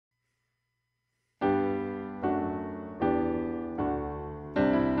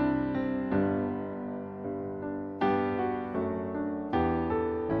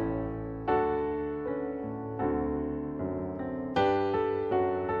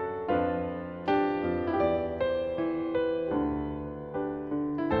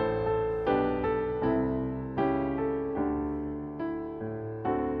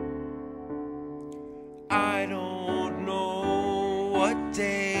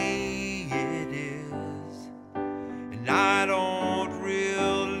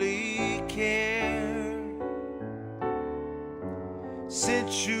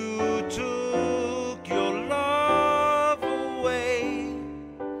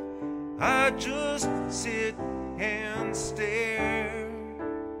I just sit and stare.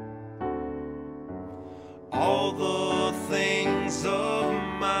 All the things of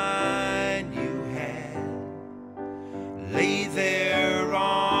mine you had lay there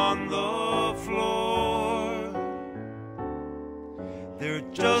on the floor. They're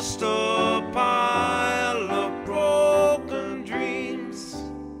just a pile of broken dreams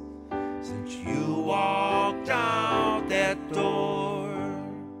since you walked out that door.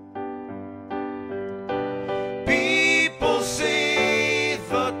 People say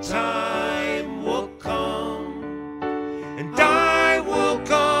the time will come and I will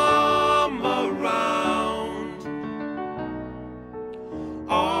come around.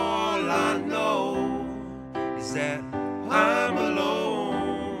 All I know is that I'm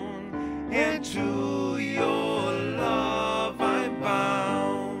alone, and to your love I'm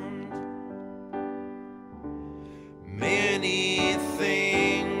bound. Many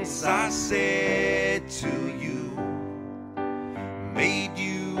things I said to you made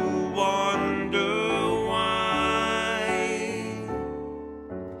you wonder why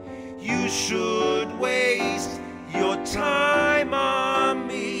you should waste your time on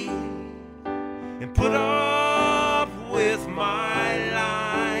me and put up with my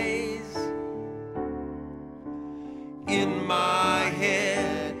lies. In my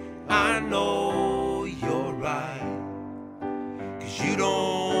head I know you're right, 'cause you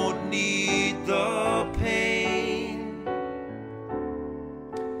don't need the pain.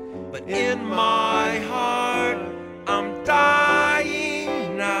 But in my heart I'm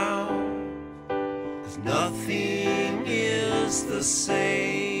dying now, 'cause nothing is the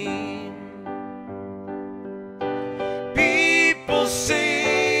same. People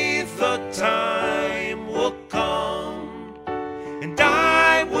say the time will come and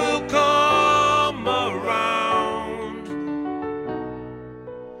I will come around.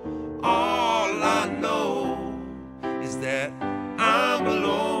 All I know is that I'm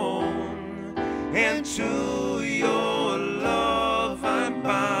alone, and to your love I'm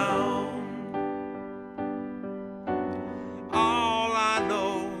bound. All I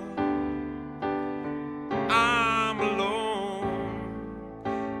know, I'm alone,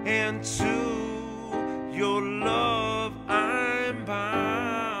 and to